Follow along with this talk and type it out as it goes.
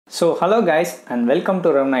So hello guys and welcome to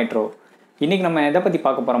RevNitro. இன்னைக்கு நம்ம எதை பத்தி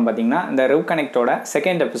பார்க்க போறோம் பாத்தீங்கன்னா இந்த Rev Connectோட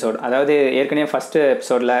செகண்ட் எபிசோட். அதாவது ஏற்கனவே ஃபர்ஸ்ட்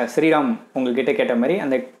எபிசோட்ல ஸ்ரீராம் உங்ககிட்ட கேட்ட மாதிரி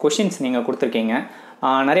அந்த क्वेश्चंस நீங்க கொடுத்திருக்கீங்க.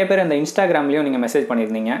 நிறைய பேர் அந்த இன்ஸ்டாகிராம்லயும் நீங்க மெசேஜ்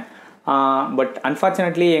பண்ணிருந்தீங்க. பட்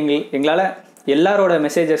அன்ஃபார்ச்சுனேட்லி எங்களால எல்லாரோட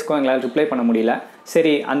மெசேजेसக்கும் எங்களால ரிப்ளை பண்ண முடியல.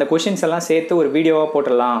 சரி அந்த क्वेश्चंस எல்லாம் சேர்த்து ஒரு வீடியோவா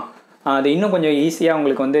போட்டுறலாம். அது இன்னும் கொஞ்சம் ஈஸியா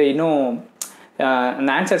உங்களுக்கு வந்து இன்னும்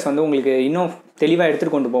அந்த ஆன்சர்ஸ் வந்து உங்களுக்கு இன்னும் தெளிவாக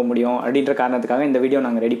எடுத்துகிட்டு கொண்டு போக முடியும் அப்படின்ற காரணத்துக்காக இந்த வீடியோ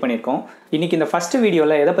நாங்கள் ரெடி பண்ணியிருக்கோம். இன்றைக்கி இந்த ஃபஸ்ட்டு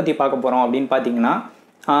வீடியோவில் எதை பற்றி பார்க்க போகிறோம் அப்படின்னு பார்த்தீங்கன்னா,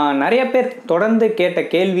 நிறைய பேர் தொடர்ந்து கேட்ட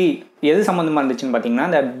கேள்வி எது சம்மந்தமாக இருந்துச்சுன்னு பார்த்தீங்கன்னா,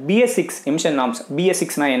 இந்த Bs6 எமிஷன் நார்ம்ஸ்,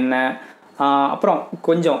 Bs6னால் என்ன, அப்புறம்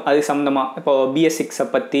கொஞ்சம் அது சம்மந்தமாக இப்போது Bs6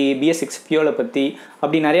 பற்றி, Bs6 ஃபியூலை பற்றி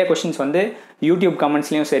அப்படி நிறைய கொஷின்ஸ் வந்து யூடியூப்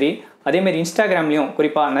கமெண்ட்ஸ்லேயும் சரி, அதேமாதிரி இன்ஸ்டாகிராம்லேயும்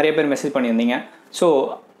குறிப்பாக நிறைய பேர் மெசேஜ் பண்ணியிருந்தீங்க. ஸோ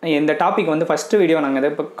இந்த டாபிக் வந்து ஃபஸ்ட்டு வீடியோ நாங்கள் எதை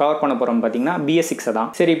இப்போ கவர் பண்ண போகிறோம் பார்த்தீங்கன்னா Bs6 தான்.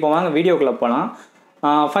 சரி இப்போ வாங்க வீடியோக்குள்ளே போகலாம்.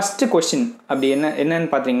 ஃபஸ்ட்டு கொஸ்டின் அப்படி என்னன்னு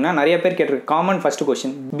பார்த்தீங்கன்னா, நிறைய பேர் கேட்டிருக்க காமன் ஃபஸ்ட்டு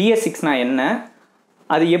கொஸ்டின், Bs6னால் என்ன,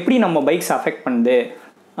 அது எப்படி நம்ம பைக்ஸ் அஃபெக்ட் பண்ணுது,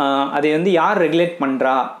 அது வந்து யார் ரெகுலேட்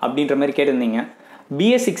பண்ணுறா அப்படின்ற மாதிரி கேட்டிருந்தீங்க.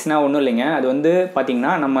 Bs6னால் ஒன்றும் இல்லைங்க, அது வந்து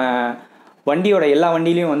பார்த்திங்கன்னா நம்ம வண்டியோட எல்லா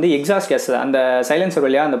வண்டியிலையும் வந்து எக்ஸாஸ்ட் கேஸ், அந்த சைலன்சர்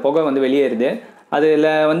வழியாக அந்த புகை வந்து வெளியேறுது. அதில்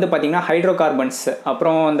வந்து பார்த்திங்கன்னா ஹைட்ரோ கார்பன்ஸ்,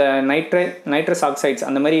 அப்புறம் அந்த நைட்ரஸ் ஆக்சைட்ஸ்,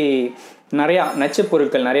 அந்த மாதிரி நிறையா நச்சு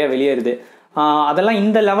பொருட்கள் நிறையா வெளியேறுது. அதெல்லாம்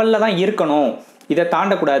இந்த லெவலில் தான் இருக்கணும், இதை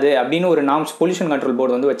தாண்டக்கூடாது அப்படின்னு ஒரு நார்ம்ஸ் பொல்யூஷன் கண்ட்ரோல்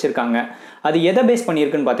போர்டு வந்து வச்சுருக்காங்க. அது எதை பேஸ்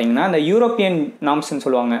பண்ணியிருக்குன்னு பார்த்தீங்கன்னா, இந்த யூரோப்பியன் நார்ம்ஸ்ன்னு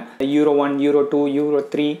சொல்லுவாங்க. Euro 1, Euro 2, Euro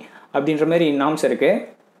 3 அப்படின்ற மாதிரி நார்ம்ஸ் இருக்குது.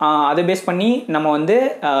 அதை பேஸ் பண்ணி நம்ம வந்து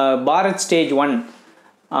பாரத் ஸ்டேஜ் 1,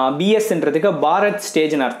 பிஎஸ்ன்றதுக்கு பாரத்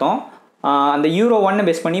ஸ்டேஜ்னு அர்த்தம். அந்த Euro 1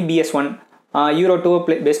 பேஸ் பண்ணி BS1, Euro 2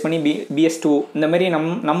 பேஸ் பண்ணி BS2, இந்த மாதிரி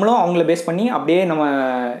நம்மளும் அவங்கள பேஸ் பண்ணி அப்படியே நம்ம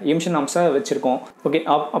எமிஷன் நார்ம்ஸை வச்சுருக்கோம். ஓகே,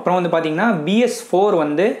 அப்புறம் வந்து பார்த்திங்கன்னா Bs4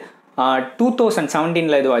 வந்து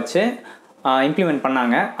 2017 இதுவாச்சு இம்ப்ளிமெண்ட்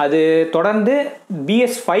பண்ணாங்க. அது தொடர்ந்து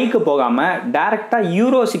Bs5க்கு போகாமல் டேரெக்டாக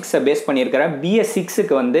Euro 6 பேஸ் பண்ணியிருக்கிற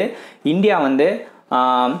Bs6க்கு வந்து இந்தியா வந்து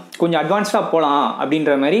கொஞ்சம் அட்வான்ஸ்டாக போகலாம்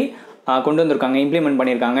அப்படின்ற மாதிரி கொண்டு வந்திருக்காங்க, இம்ப்ளிமெண்ட்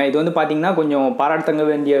பண்ணியிருக்காங்க. இது வந்து பார்த்திங்கன்னா கொஞ்சம் பாராட்டங்க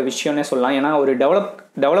வேண்டிய விஷயம்னே சொல்லலாம். ஏன்னா ஒரு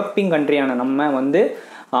டெவலப்பிங் கண்ட்ரியான நம்ம வந்து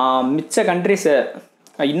மிச்ச கண்ட்ரிஸை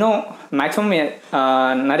இன்னும் மேக்ஸிமம்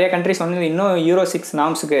நிறைய கண்ட்ரிஸ் வந்து இன்னும் Euro 6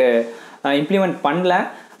 நார்ம்ஸுக்கு இம்ப்ளிமெண்ட் பண்ணல.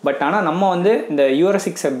 பட் ஆனால் நம்ம வந்து இந்த Euro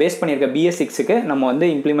 6 பேஸ் பண்ணியிருக்க Bs6க்கு நம்ம வந்து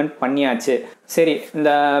இம்ப்ளிமெண்ட் பண்ணியாச்சு. சரி, இந்த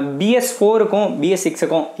Bs4க்கும்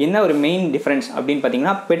Bs6க்கும் என்ன ஒரு மெயின் டிஃப்ரென்ஸ் அப்படின்னு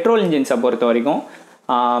பார்த்தீங்கன்னா, பெட்ரோல் இன்ஜின்ஸை பொறுத்த வரைக்கும்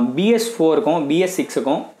Bs4க்கும்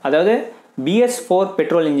Bs6க்கும், அதாவது Bs4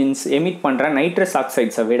 பெட்ரோல் இன்ஜின்ஸ் எமிட் பண்ணுற நைட்ரஸ்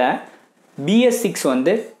ஆக்சைட்ஸை விட Bs6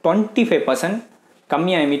 வந்து 25%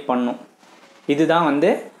 கம்மியாக எமிட் பண்ணும். இதுதான் வந்து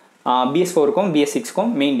Bs4க்கும்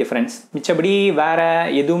Bs6க்கும் மெயின் டிஃப்ரென்ஸ். மிச்சபடி வேறு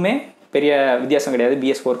எதுவுமே பெரிய வித்தியாசம் கிடையாது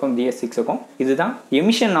Bs4க்கும் Bs6க்கும். இதுதான்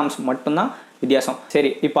எமிஷன் நார்ம்ஸ் மட்டும்தான் வித்தியாசம்.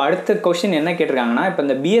 சரி, இப்போ அடுத்த கொஸ்டின் என்ன கேட்டிருக்காங்கன்னா, இப்போ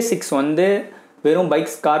இந்த Bs6 வந்து வெறும்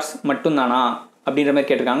பைக்ஸ் கார்ஸ் மட்டும்தானா அப்படின்ற மாதிரி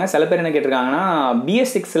கேட்டிருக்காங்க. சில பேர் என்ன கேட்டிருக்காங்கன்னா,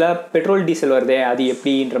 Bs6ல் பெட்ரோல் டீசல் வருதே அது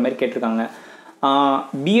எப்படின்ற மாதிரி கேட்டிருக்காங்க.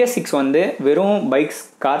 Bs6 வந்து வெறும் பைக்ஸ்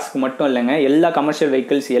கார்ஸ்க்கு மட்டும் இல்லைங்க, எல்லா கமர்ஷியல்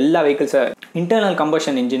வெஹிக்கிள்ஸ், எல்லா வெஹிக்கிள்ஸை இன்டர்னல்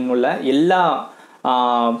கம்பஷன் இன்ஜின் உள்ள எல்லா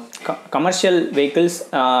கமர்ஷியல் வெஹிக்கிள்ஸ்,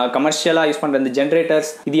 கமர்ஷியலாக யூஸ் பண்ணுற இந்த ஜென்ரேட்டர்ஸ்,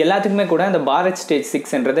 இது எல்லாத்துக்குமே கூட இந்த பாரத் ஸ்டேஜ்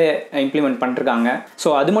 6ன்றதை இம்ப்ளிமெண்ட் பண்ணிருக்காங்க. ஸோ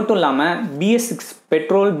அது மட்டும் இல்லாமல் Bs6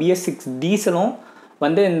 பெட்ரோல், Bs6 டீசலும்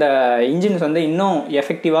வந்து இந்த இன்ஜின்ஸ் வந்து இன்னும்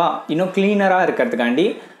எஃபெக்டிவாக, இன்னும் க்ளீனராக இருக்கிறதுக்காண்டி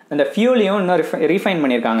இந்த ஃபியூலையும் இன்னும் ரீஃபைன்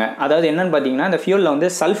பண்ணியிருக்காங்க. அதாவது என்னென்னு பார்த்தீங்கன்னா, இந்த ஃபியூலில் வந்து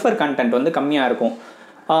சல்ஃபர் கண்டென்ட் வந்து கம்மியாக இருக்கும்.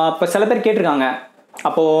 இப்போ சில பேர் கேட்டிருக்காங்க,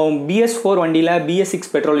 அப்போது Bs4 வண்டியில் Bs6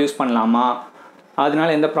 பெட்ரோல் யூஸ் பண்ணலாமா, அதனால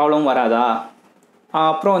எந்த ப்ராப்ளமும் வராதா?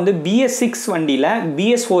 அப்புறம் வந்து Bs6 வண்டியில்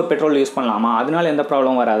Bs4 பெட்ரோல் யூஸ் பண்ணலாமா, அதனால எந்த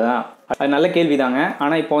ப்ராப்ளமும் வராதா? அது நல்ல கேள்வி தாங்க.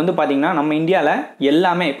 ஆனால் இப்போ வந்து பார்த்திங்கன்னா, நம்ம இந்தியாவில்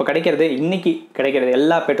எல்லாமே இப்போ கிடைக்கிறது, இன்றைக்கி கிடைக்கிறது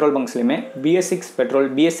எல்லா petrol பங்க்ஸ்லையுமே Bs6 petrol,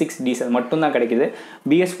 Bs6 diesel மட்டும்தான் கிடைக்கிது.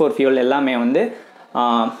 Bs4 ஃபியூல் எல்லாமே வந்து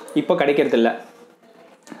இப்போ கிடைக்கிறது இல்லை.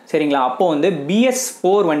 சரிங்களா? அப்போது வந்து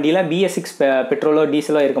Bs4 வண்டியில் Bs6 பெட்ரோலோ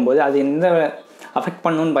டீசலோ இருக்கும்போது அது எந்த அஃபெக்ட்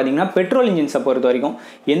பண்ணணும்னு பார்த்திங்கன்னா, பெட்ரோல் இன்ஜின்ஸை பொறுத்த வரைக்கும்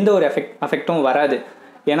எந்த ஒரு அஃபெக்டும் வராது.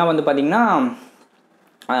 ஏன்னா வந்து பார்த்திங்கன்னா,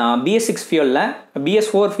 Bs6 ஃபியூலில்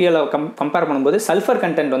Bs4 ஃபியூலை கம்பேர் பண்ணும்போது சல்ஃபர்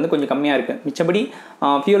கண்டென்ட் வந்து கொஞ்சம் கம்மியாக இருக்குது. மிச்சபடி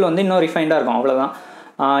ஃபியூல் வந்து இன்னும் ரிஃபைண்டாக இருக்கும், அவ்வளோதான்.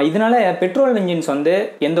 இதனால் பெட்ரோல் இன்ஜின்ஸ் வந்து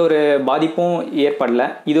எந்த ஒரு பாதிப்பும் ஏற்படலை.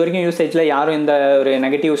 இது வரைக்கும் யூசேஜில் யாரும் எந்த ஒரு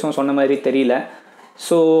நெகட்டிவ்ஸும் சொன்ன மாதிரி தெரியல.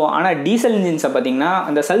 ஸோ ஆனால் டீசல் இன்ஜின்ஸை பார்த்திங்கன்னா,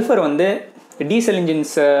 அந்த சல்ஃபர் வந்து டீசல்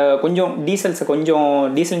இன்ஜின்ஸை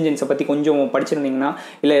டீசல் இன்ஜின்ஸை பற்றி கொஞ்சம் படிச்சிருந்தீங்கன்னா,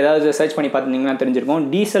 இல்லை ஏதாவது சர்ச் பண்ணி பார்த்துருந்தீங்கன்னா தெரிஞ்சிருக்கும்.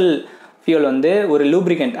 டீசல் ஃபியூல் வந்து ஒரு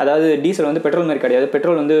லூப்ரிகண்ட், அதாவது டீசல் வந்து பெட்ரோல் மாதிரி கிடையாது.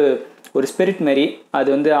 பெட்ரோல் வந்து ஒரு ஸ்பிரிட் மாரி, அது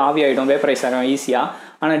வந்து ஆவியாகிடும், வேப்பரைஸ் ஆகும் ஈஸியாக.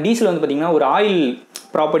 ஆனால் டீசல் வந்து பார்த்திங்கன்னா ஒரு ஆயில்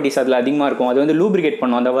ப்ராப்பர்ட்டிஸ் அதில் அதிகமாக இருக்கும். அது வந்து லூப்ரிகேட்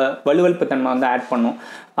பண்ணும், அந்த வலுவழுப்பு தன்மை வந்து ஆட் பண்ணும்.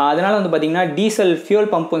 அதனால் வந்து பார்த்திங்கன்னா டீசல் ஃபியூல்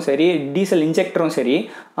பம்பும் சரி, டீசல் இன்ஜெக்டரும் சரி,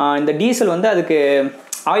 இந்த டீசல் வந்து அதுக்கு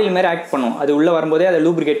ஆயில் மாரி ஆக்ட் பண்ணும். அது உள்ளே வரும்போதே அதை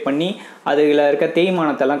லூப்ரிகேட் பண்ணி அதில் இருக்க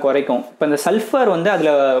தேய்மானத்தெல்லாம் குறைக்கும். இப்போ இந்த சல்ஃபர் வந்து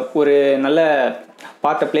அதில் ஒரு நல்ல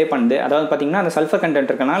பார்ட்டை ப்ளே பண்ணுது. அதாவது பார்த்திங்கன்னா அந்த சல்ஃபர்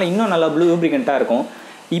கண்டென்ட் இருக்கனால இன்னும் நல்லா லூப்ரிகண்ட்டாக இருக்கும்.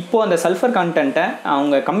 இப்போது அந்த சல்ஃபர் கண்டென்ட்டை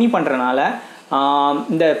அவங்க கம்மி பண்ணுறனால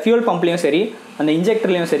இந்த ஃபியூல் பம்ப்லேயும் சரி, அந்த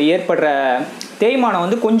இன்ஜெக்டர்லேயும் சரி ஏற்படுற தேய்மானம்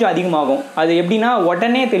வந்து கொஞ்சம் அதிகமாகும். அது எப்படின்னா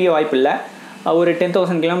உடனே தெரிய வாய்ப்பில்லை. ஒரு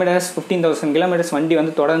 10,000 கிலோமீட்டர்ஸ் 15,000 கிலோமீட்டர்ஸ் வண்டி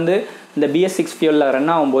வந்து தொடர்ந்து இந்த BS6 ஃபியூலில்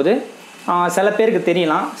ரன் ஆகும்போது சில பேருக்கு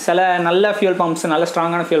தெரியலாம். சில நல்ல ஃபியூல் பம்ப்ஸ், நல்ல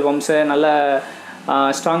ஸ்ட்ராங்கான ஃபியூல் பம்ப்ஸு, நல்ல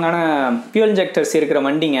ஸ்ட்ராங்கான ஃபியூல் இன்ஜெக்டர்ஸ் இருக்கிற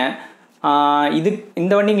வண்டிங்க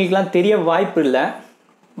இந்த வண்டிங்களுக்கெலாம் தெரிய வாய்ப்பு இல்லை.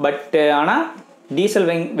 பட் ஆனால் டீசல்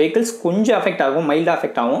வெஹிக்கிள்ஸ் கொஞ்சம் அஃபெக்ட் ஆகும், மைல்டாக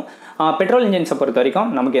அஃபெக்ட் ஆகும். பெட்ரோல் இன்ஜின்ஸை பொறுத்த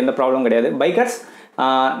வரைக்கும் நமக்கு எந்த ப்ராப்ளம் கிடையாது. பைக்கர்ஸ்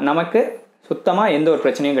நமக்கு சுத்தமாக எந்த ஒரு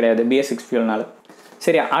பிரச்சனையும் கிடையாது BS6 ஃபியூல்னால.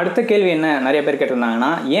 சரி, அடுத்த கேள்வி என்ன நிறைய பேர்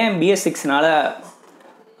கேட்டிருந்தாங்கன்னா, ஏன் BS6னால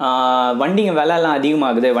வண்டிங்க விலைலாம்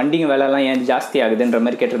அதிகமாகுது, வண்டிங்க விலைலாம் ஏன் ஜாஸ்தி ஆகுதுன்ற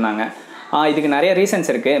மாதிரி கேட்டிருந்தாங்க. இதுக்கு நிறைய ரீசன்ஸ்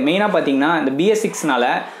இருக்குது. மெயினாக பார்த்தீங்கன்னா இந்த BS6னால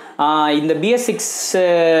இந்த BS6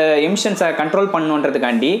 எமிஷன்ஸை கண்ட்ரோல்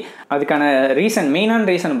பண்ணுன்றதுக்காண்டி அதுக்கான மெயினான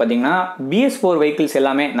ரீசன் பார்த்தீங்கன்னா BS4 வெஹிக்கிள்ஸ்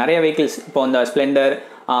எல்லாமே, நிறைய வெஹிக்கிள்ஸ் இப்போ இந்த ஸ்ப்ளெண்டர்,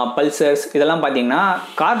 பல்சர்ஸ் இதெல்லாம் பார்த்தீங்கன்னா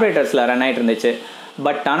கார்பரேட்டர்ஸில் ரன் ஆகிட்டு இருந்துச்சு.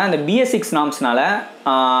 பட் ஆனால் இந்த BS6 நார்ம்ஸ்னால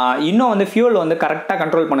இன்னும் வந்து ஃபியூல் வந்து கரெக்டாக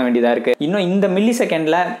கண்ட்ரோல் பண்ண வேண்டியதாக இருக்குது. இன்னும் இந்த மில்லி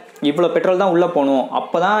செகண்டில் இவ்வளோ பெட்ரோல் தான் உள்ளே போகணும்,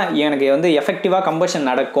 அப்போ தான் எனக்கு வந்து எஃபெக்டிவாக கம்பஷன்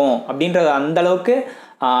நடக்கும் அப்படின்றது அந்தளவுக்கு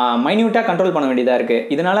மைன்யூட்டாக கண்ட்ரோல் பண்ண வேண்டியதாக இருக்குது.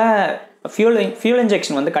 இதனால் ஃபியூல்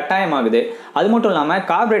இன்ஜெக்ஷன் வந்து கட்டாயமாகுது. அது மட்டும் இல்லாமல்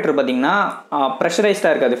கார்பரேட்டர் பார்த்திங்கன்னா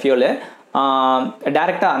ப்ரெஷரைஸ்டாக இருக்காது ஃபியூலு.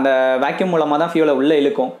 டேரெக்டாக அந்த வேக்யூம் மூலமாக தான் ஃபியூலை உள்ளே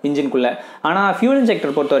இழுக்கும் இன்ஜின்குள்ளே. ஆனால் ஃபியூல்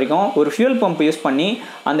இன்ஜெக்டர் பொறுத்த வரைக்கும் ஒரு ஃபியூல் பம்ப் யூஸ் பண்ணி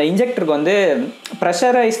அந்த இன்ஜெக்டருக்கு வந்து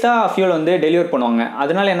ப்ரெஷரைஸ்டாக ஃபியூல் வந்து டெலிவர் பண்ணுவாங்க.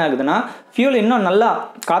 அதனால என்ன ஆகுதுன்னா ஃபியூல் இன்னும் நல்லா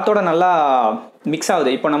காற்றோட நல்லா மிக்ஸ்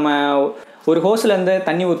ஆகுது. இப்போ நம்ம ஒரு ஹோஸ்லேருந்து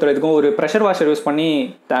தண்ணி ஊற்றுறதுக்கும் ஒரு ப்ரெஷர் வாஷர் யூஸ் பண்ணி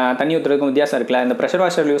தண்ணி ஊற்றுறதுக்கும் வித்தியாசம் இருக்குல்ல. இந்த ப்ரெஷர்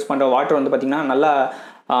வாஷர் யூஸ் பண்ணுற வாட்டர் வந்து பார்த்திங்கன்னா நல்லா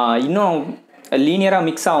இன்னும் லீனியராக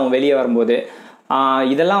மிக்ஸ் ஆகும் வெளியே வரும்போது.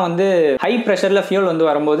 இதெல்லாம் வந்து ஹை ப்ரெஷரில் ஃபியூல் வந்து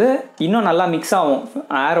வரும்போது இன்னும் நல்லா மிக்ஸ் ஆகும்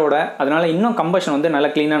ஏரோட. அதனால் இன்னும் கம்பஷன் வந்து நல்லா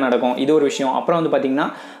க்ளீனாக நடக்கும். இது ஒரு விஷயம். அப்புறம் வந்து பார்த்திங்கன்னா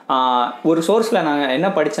ஒரு சோர்ஸில் நான் என்ன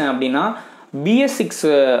படித்தேன் அப்படின்னா,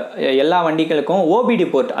 BS6 எல்லா வண்டிகளுக்கும் OBD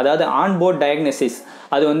போர்ட், அதாவது ஆன்போர்ட் டயக்னோசிஸ்,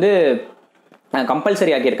 அது வந்து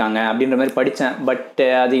கம்பல்சரி ஆக்கியிருக்காங்க அப்படின்ற மாதிரி படித்தேன். பட்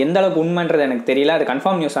அது எந்த அளவுக்கு உண்மைன்றது எனக்கு தெரியல. அது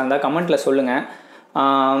கன்ஃபார்ம் நியூஸாக இருந்தால் கமெண்ட்டில் சொல்லுங்கள்.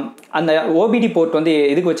 அந்த OBD போர்ட் வந்து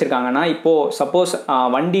எதுக்கு வச்சுருக்காங்கன்னா, இப்போது சப்போஸ்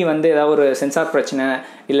வண்டி வந்து ஏதாவது ஒரு சென்சார் பிரச்சனை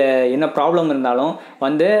இல்லை என்ன ப்ராப்ளம் இருந்தாலும்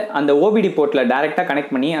வந்து அந்த OBD போர்ட்டில் டைரெக்டாக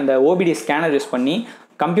கனெக்ட் பண்ணி அந்த OBD ஸ்கேனர் யூஸ் பண்ணி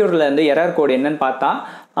கம்ப்யூட்டரில் வந்து எரர் கோடு என்னன்னு பார்த்தா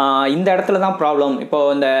இந்த இடத்துல தான் ப்ராப்ளம்.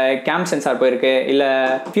 இப்போது இந்த கேம் சென்சார் போயிருக்கு, இல்லை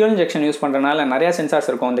ஃபியூல் இன்ஜெக்ஷன் யூஸ் பண்ணுறதுனால நிறையா சென்சார்ஸ்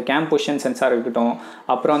இருக்கும். இந்த கேம் பொசிஷன் சென்சார் இருக்கட்டும்,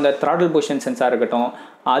 அப்புறம் இந்த த்ராட்டில் பொசிஷன் சென்சார் இருக்கட்டும்.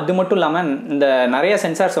 அது மட்டும் இல்லாமல் இந்த நிறைய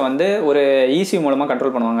சென்சார்ஸை வந்து ஒரு ECU மூலமாக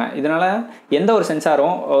கண்ட்ரோல் பண்ணுவாங்க. இதனால் எந்த ஒரு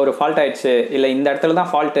சென்சாரும் ஒரு ஃபால்ட் ஆகிடுச்சு, இல்லை இந்த இடத்துல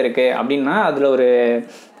தான் ஃபால்ட் இருக்குது அப்படின்னா அதில் ஒரு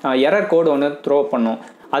எரர் கோடு ஒன்று த்ரோ பண்ணும்.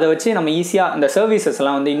 அதை வச்சு நம்ம ஈஸியாக இந்த சர்வீசஸ்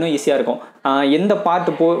எல்லாம் வந்து இன்னும் ஈஸியாக இருக்கும். எந்த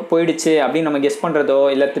பார்ட்டு போயிடுச்சு அப்படின்னு நம்ம கெஸ் பண்ணுறதோ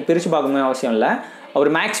இல்லை பிரித்து பார்க்கணும்னு அவசியம் இல்லை. ஒரு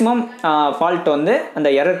மேக்ஸிமம் ஃபால்ட் வந்து அந்த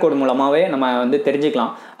எரர் கோடு மூலமாகவே நம்ம வந்து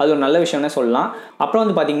தெரிஞ்சுக்கலாம். அது ஒரு நல்ல விஷயம்னே சொல்லலாம். அப்புறம்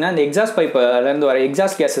வந்து பார்த்திங்கன்னா இந்த எக்ஸாஸ்ட் பைப்லேருந்து வர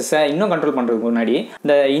எக்ஸாஸ்ட் கேஸஸை இன்னும் கண்ட்ரோல் பண்ணுறதுக்கு முன்னாடி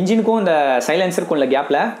இந்த இன்ஜினுக்கும் இந்த சைலன்சருக்கும் உள்ள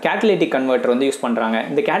கேப்பில் கேட்டலிட்டிக் கன்வெர்ட்டர் வந்து யூஸ் பண்ணுறாங்க.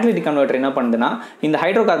 இந்த கேட்டலிட்டிக் கன்வெர்ட்டர் என்ன பண்ணுதுன்னா, இந்த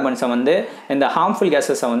ஹைட்ரோ கார்பன்ஸை வந்து இந்த ஹார்ம்ஃபுல்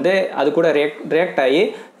கேஸஸை வந்து அது கூட ரியாக்ட் ஆகி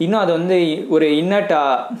இன்னும் அது வந்து ஒரு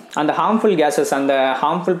அந்த ஹார்ம்ஃபுல் கேஸஸ், அந்த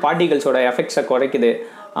ஹார்ம்ஃபுல் பார்ட்டிகல்ஸோட எஃபெக்ட்ஸை குறைக்குது.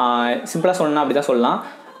 சிம்பிளாக சொல்லணும்னா அப்படி தான் சொல்லலாம்.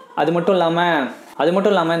 அது மட்டும்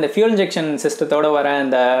இல்லாமல் இந்த ஃபியூல் இன்ஜெக்ஷன் சிஸ்டத்தோடு வர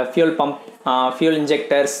இந்த ஃபியூல் பம்ப், ஃபியூல்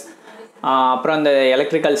இன்ஜெக்டர்ஸ், அப்புறம் இந்த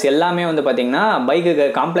எலக்ட்ரிக்கல்ஸ் எல்லாமே வந்து பார்த்திங்கன்னா பைக்குக்கு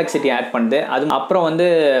காம்ப்ளெக்சிட்டி ஆட் பண்ணுது. அப்புறம் வந்து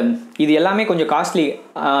இது எல்லாமே கொஞ்சம் காஸ்ட்லி.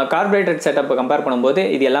 கார்பரேட்டட் செட்டப்பை கம்பேர் பண்ணும்போது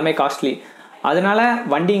இது எல்லாமே காஸ்ட்லி. அதனால்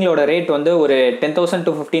வண்டிங்களோட ரேட் வந்து ஒரு 10,000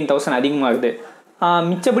 to 15,000 அதிகமாகுது.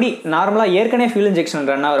 மிச்சப்படி நார்மலாக ஏற்கனவே ஃபியூல் இன்ஜெக்ஷன்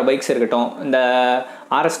ரன் ஆகிற பைக்ஸ் இருக்கட்டும், இந்த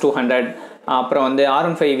RS200, அப்புறம் வந்து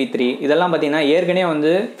R15 V3 இதெல்லாம் பார்த்திங்கன்னா ஏற்கனவே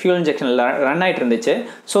வந்து ஃபியூல் இன்ஜெக்ஷனில் ரன் ஆகிட்டு இருந்துச்சு.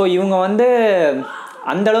 ஸோ இவங்க வந்து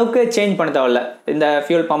அந்தளவுக்கு சேஞ்ச் பண்ண தேவையில்ல. இந்த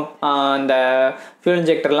ஃபியூல் பம்ப், இந்த ஃபியூல்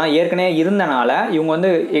இன்ஜெக்டர்லாம் ஏற்கனவே இருந்தனால இவங்க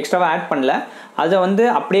வந்து எக்ஸ்ட்ராவாக ஆட் பண்ணல. அதை வந்து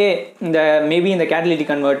அப்படியே இந்த மேபி இந்த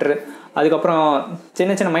கேட்டலிட்டிக் கன்வெர்ட்டர், அதுக்கப்புறம்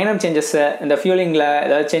சின்ன சின்ன மைனர் சேஞ்சஸை இந்த ஃபியூலிங்கில்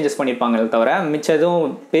ஏதாவது சேஞ்சஸ் பண்ணியிருப்பாங்க தவிர மிச்சம்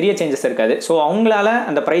எதுவும் பெரிய சேஞ்சஸ் இருக்காது. ஸோ அவங்களால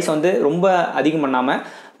அந்த ப்ரைஸ் வந்து ரொம்ப அதிகம் பண்ணாமல்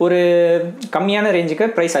ஒரு கம்மியான ரேஞ்சுக்கு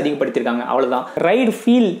ப்ரைஸ் அதிகப்படுத்தியிருக்காங்க, அவ்வளோதான். ரைடு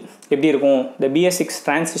ஃபீல் எப்படி இருக்கும் இந்த BS6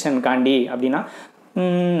 டிரான்சிஷனுக்காண்டி அப்படின்னா,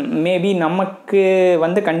 மேபி நமக்கு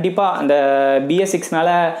வந்து கண்டிப்பாக அந்த BS6னால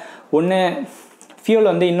ஒன்று ஃபியூல்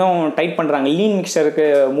வந்து இன்னும் டைட் பண்ணுறாங்க, லீன் மிக்சருக்கு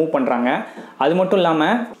மூவ் பண்ணுறாங்க. அது மட்டும்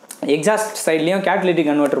இல்லாமல் எக்ஸாஸ்ட் சைட்லேயும் கேட்டலிட்டிக்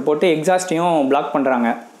கன்வெர்ட்டர் போட்டு எக்ஸாஸ்ட்டையும் பிளாக் பண்ணுறாங்க.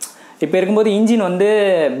 இப்போ இருக்கும்போது இன்ஜின் வந்து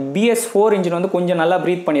BS4 இன்ஜின் வந்து கொஞ்சம் நல்லா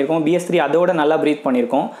ப்ரீத் பண்ணியிருக்கோம், BS3 அதோட நல்லா ப்ரீத்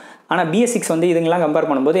பண்ணியிருக்கோம். ஆனால் BS6 வந்து இதுங்கெல்லாம் கம்பேர்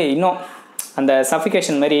பண்ணும்போது இன்னும் அந்த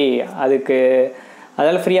சஃபிகேஷன் மாதிரி அதுக்கு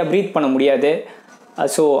அதால் ஃப்ரீயாக ப்ரீத் பண்ண முடியாது.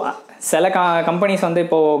 ஸோ சில கம்பெனிஸ் வந்து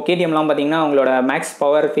இப்போது KTMலாம் பார்த்திங்கன்னா அவங்களோட மேக்ஸ்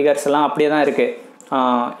பவர் ஃபிகர்ஸ் எல்லாம் அப்படியே தான் இருக்குது,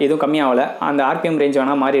 எதுவும் கம்மியாகலை. அந்த RPM ரேஞ்ச்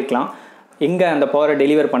வேணால் மாறி இருக்கலாம், எங்கே அந்த பவரை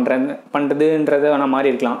டெலிவர் பண்ணுறதுன்றது வேணால் மாறி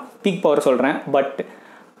இருக்கலாம், பீக் பவர் சொல்கிறேன். பட்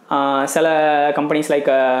சில கம்பெனிஸ் லைக்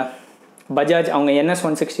பஜாஜ் அவங்க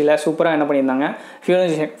NS160ல் சூப்பராக என்ன பண்ணியிருந்தாங்க,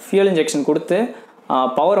 ஃபியூல் இன்ஜெக்ஷன் கொடுத்து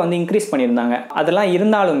பவர் வந்து இன்க்ரீஸ் பண்ணியிருந்தாங்க. அதெல்லாம்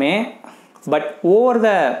இருந்தாலுமே பட் ஓவர்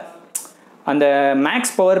அந்த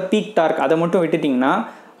மேக்ஸ் பவர் பீக் டார்க் அதை மட்டும் விட்டுட்டிங்கன்னா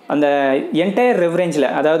அந்த என்டையர் ரெவரேஞ்சில்,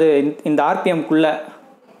 அதாவது இந்த RPMக்குள்ளே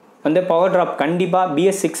வந்து பவர் ட்ராப் கண்டிப்பாக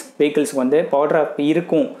BS6 வெஹிக்கிள்ஸுக்கு வந்து பவர் ட்ராப்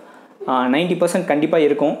இருக்கும், 90% கண்டிப்பாக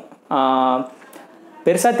இருக்கும்.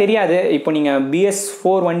 பெருசாக தெரியாது. இப்போ நீங்கள்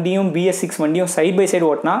BS4 வண்டியும் BS6 வண்டியும் சைட் பை சைடு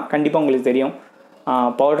ஓட்டினா கண்டிப்பாக உங்களுக்கு தெரியும்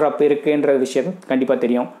பவர் ட்ராப் இருக்குன்ற விஷயம் கண்டிப்பாக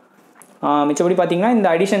தெரியும். மிச்சப்படி பார்த்திங்கன்னா இந்த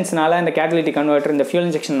அடிஷன்ஸ்னால, இந்த கேட்டலிட்டிக் கன்வெர்ட்டர், இந்த ஃபியூல்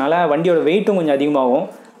இன்ஜெக்ஷனால் வண்டியோட வெயிட்டும் கொஞ்சம் அதிகமாகும்.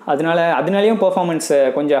 அதனாலேயும் பெர்ஃபார்மன்ஸ்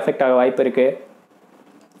கொஞ்சம் அஃபெக்ட் ஆக வாய்ப்பு இருக்குது.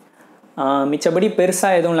 மிச்சப்படி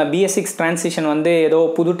பெருசாக எதுவும் இல்லை. BS6 ட்ரான்சிஷன் வந்து ஏதோ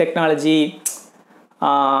புது டெக்னாலஜி,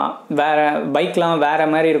 வேறு பைக்லாம் வேறு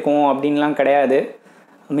மாதிரி இருக்கும் அப்படின்லாம் கிடையாது.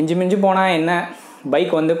 மிஞ்சி போனால் என்ன,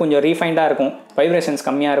 பைக் வந்து கொஞ்சம் ரீஃபைண்டாக இருக்கும், வைப்ரேஷன்ஸ்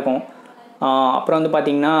கம்மியாக இருக்கும். அப்புறம் வந்து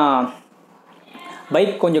பார்த்திங்கன்னா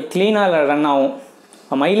பைக் கொஞ்சம் க்ளீனாக ரன் ஆகும்.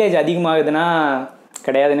 மைலேஜ் அதிகமாகுதுன்னா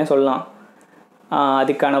கிடையாதுன்னே சொல்லலாம்,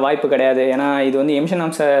 அதுக்கான வாய்ப்பு கிடையாது. ஏன்னா இது வந்து எமிஷன்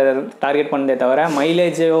நார்ம்ஸை டார்கெட் பண்ணதே தவிர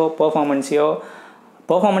மைலேஜோ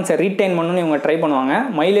பெர்ஃபார்மன்ஸை ரீட்டைன் பண்ணணும்னு இவங்க ட்ரை பண்ணுவாங்க,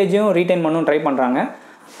 மைலேஜும் ரீட்டைன் பண்ணணும் ட்ரை பண்ணுறாங்க.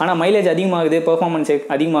 ஆனால் மைலேஜ் அதிகமாகுது, பெர்ஃபார்மன்ஸ்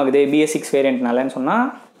அதிகமாகுது BS6 வேரியண்ட்னாலன்னு சொன்னால்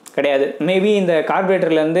கிடையாது. மேபி இந்த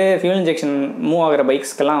கார்பரேட்டர்லேருந்து ஃபியூல் இன்ஜெக்ஷன் மூவ் ஆகிற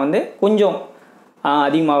பைக்ஸ்க்கெல்லாம் வந்து கொஞ்சம்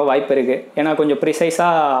அதிகமாக வாய்ப்பு இருக்குது. ஏன்னா கொஞ்சம்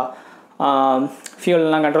ப்ரிசைஸாக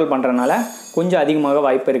ஃபியூல்லாம் கண்ட்ரோல் பண்ணுறதுனால கொஞ்சம் அதிகமாக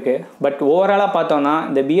வாய்ப்பு இருக்குது. பட் ஓவராலாக பார்த்தோன்னா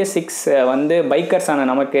இந்த BS6 வந்து பைக்கர்ஸான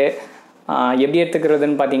நமக்கு எப்படி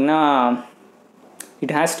எடுத்துக்கிறதுன்னு பார்த்திங்கன்னா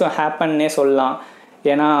இட் ஹேஸ் டு ஹேப்பன்னே சொல்லலாம்.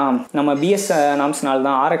 ஏன்னா நம்ம BS நாம்ஸ்னால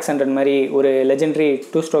தான் RX100 மாதிரி ஒரு லெஜெண்டரி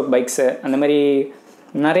 2 ஸ்ட்ரோக் பைக்ஸு, அந்த மாதிரி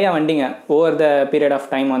நிறையா வண்டிங்க over the period of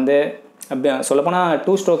time வந்து சொல்லப்போனால்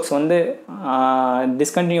 2 ஸ்ட்ரோக்ஸ் வந்து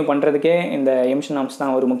டிஸ்கண்டினியூ பண்ணுறதுக்கே இந்த எமிஷன் நார்ம்ஸ்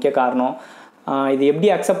தான் ஒரு முக்கிய காரணம். இது எப்படி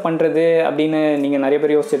அக்செப்ட் பண்ணுறது அப்படின்னு நீங்கள் நிறைய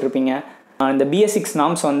பேர் யோசிச்சுட்ருப்பீங்க. இந்த BS6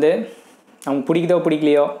 நார்ம்ஸ் வந்து அவங்க பிடிக்குதோ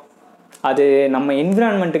பிடிக்கலையோ அது நம்ம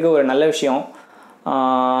என்விரான்மெண்ட்டுக்கு ஒரு நல்ல விஷயம்.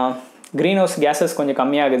 க்ரீன் ஹவுஸ் கேஸஸ் கொஞ்சம்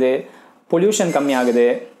கம்மியாகுது, பொல்யூஷன் கம்மியாகுது.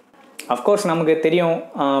 அஃப்கோர்ஸ் நமக்கு தெரியும்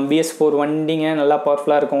BS4 வண்டிங்க நல்லா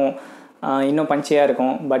பவர்ஃபுல்லாக இருக்கும், இன்னும் பஞ்சியாக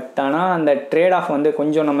இருக்கும். பட் ஆனால் அந்த ட்ரேட் ஆஃப் வந்து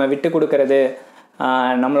கொஞ்சம் நம்ம விட்டு கொடுக்கறது,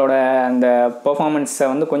 நம்மளோட அந்த பெர்ஃபார்மன்ஸை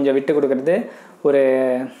வந்து கொஞ்சம் விட்டு கொடுக்கறது ஒரு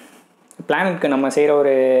பிளானட்க்கு நம்ம செய்கிற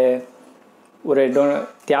ஒரு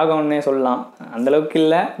தியாகம்னே சொல்லலாம். அந்தளவுக்கு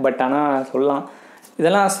இல்லை, பட் ஆனால் சொல்லலாம்.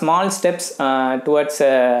 இதெல்லாம் ஸ்மால் ஸ்டெப்ஸ் டுவர்ட்ஸ்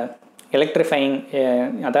எலக்ட்ரிஃபைங்,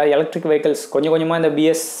 அதாவது எலக்ட்ரிக் வெஹிக்கிள்ஸ் கொஞ்சம் கொஞ்சமாக இந்த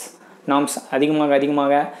BS நார்ம்ஸ்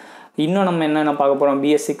அதிகமாக இன்னும் நம்ம என்னென்ன பார்க்க போகிறோம்,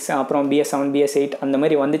 BS6 அப்புறம் BS7 BS8 அந்த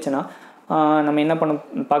மாதிரி வந்துச்சுன்னா நம்ம என்ன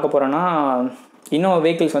பார்க்க போகிறோன்னா இன்னும்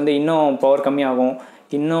வெஹிக்கிள்ஸ் வந்து இன்னும் பவர் கம்மியாகும்,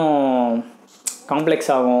 இன்னும்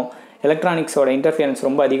காம்ப்ளெக்ஸ் ஆகும், எலக்ட்ரானிக்ஸோட இன்டர்ஃபியரன்ஸ்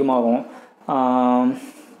ரொம்ப அதிகமாகும்.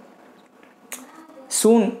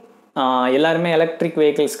 சூன் எல்லாருமே எலக்ட்ரிக்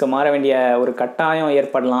வெஹிக்கிள்ஸ்க்கு மாற வேண்டிய ஒரு கட்டாயம்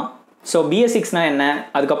ஏற்படலாம். ஸோ BS6னால் என்ன,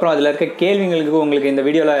 அதுக்கப்புறம் அதில் இருக்க கேள்விங்களுக்கு உங்களுக்கு இந்த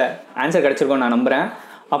வீடியோவில் ஆன்சர் கிடச்சிருக்கோன்னு நான் நம்புகிறேன்.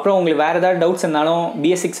 அப்புறம் உங்களுக்கு வேறு ஏதாவது டவுட்ஸ் இருந்தாலும்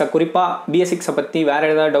BS6 குறிப்பாக BS6 பற்றி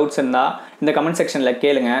வேறு ஏதாவது டவுட்ஸ் இருந்தால் இந்த கமெண்ட் செக்ஷனில்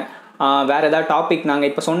கேளுங்க. வேறு ஏதாவது டாபிக் நாங்கள்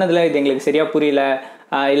இப்போ சொன்னதில் இது எங்களுக்கு சரியாக புரியல,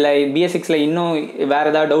 இல்லை BS6ல் இன்னும் வேறு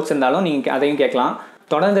ஏதாவது டவுட்ஸ் இருந்தாலும் நீங்கள் அதையும் கேட்கலாம்.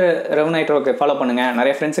 தொடர்ந்து RevNitroக்கு ஃபாலோ பண்ணுங்கள்,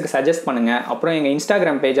 நிறைய ஃப்ரெண்ட்ஸுக்கு சஜஸ்ட் பண்ணுங்கள். அப்புறம் எங்கள்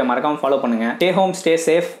இன்ஸ்டாகிராம் பேஜை மறக்காமல் ஃபாலோ பண்ணுங்கள். Stay home, stay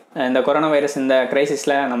safe. இந்த கொரோனா வைரஸ் இந்த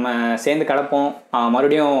க்ரைசிஸில் நம்ம சேர்ந்து கடப்போம்,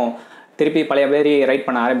 மறுபடியும் திருப்பி பழைய பேர் ரைட்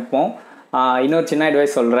பண்ண ஆரம்பிப்போம். இன்னொரு சின்ன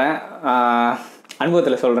அட்வைஸ் சொல்கிறேன்,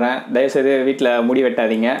 அனுபவத்தில் சொல்கிறேன், தயவுசெய்து வீட்டில் முடி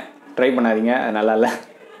வெட்டாதீங்க, ட்ரை பண்ணாதீங்க, அது நல்லா இல்லை.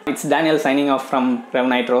 It's Daniel signing off from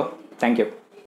RevNitro. Thank you.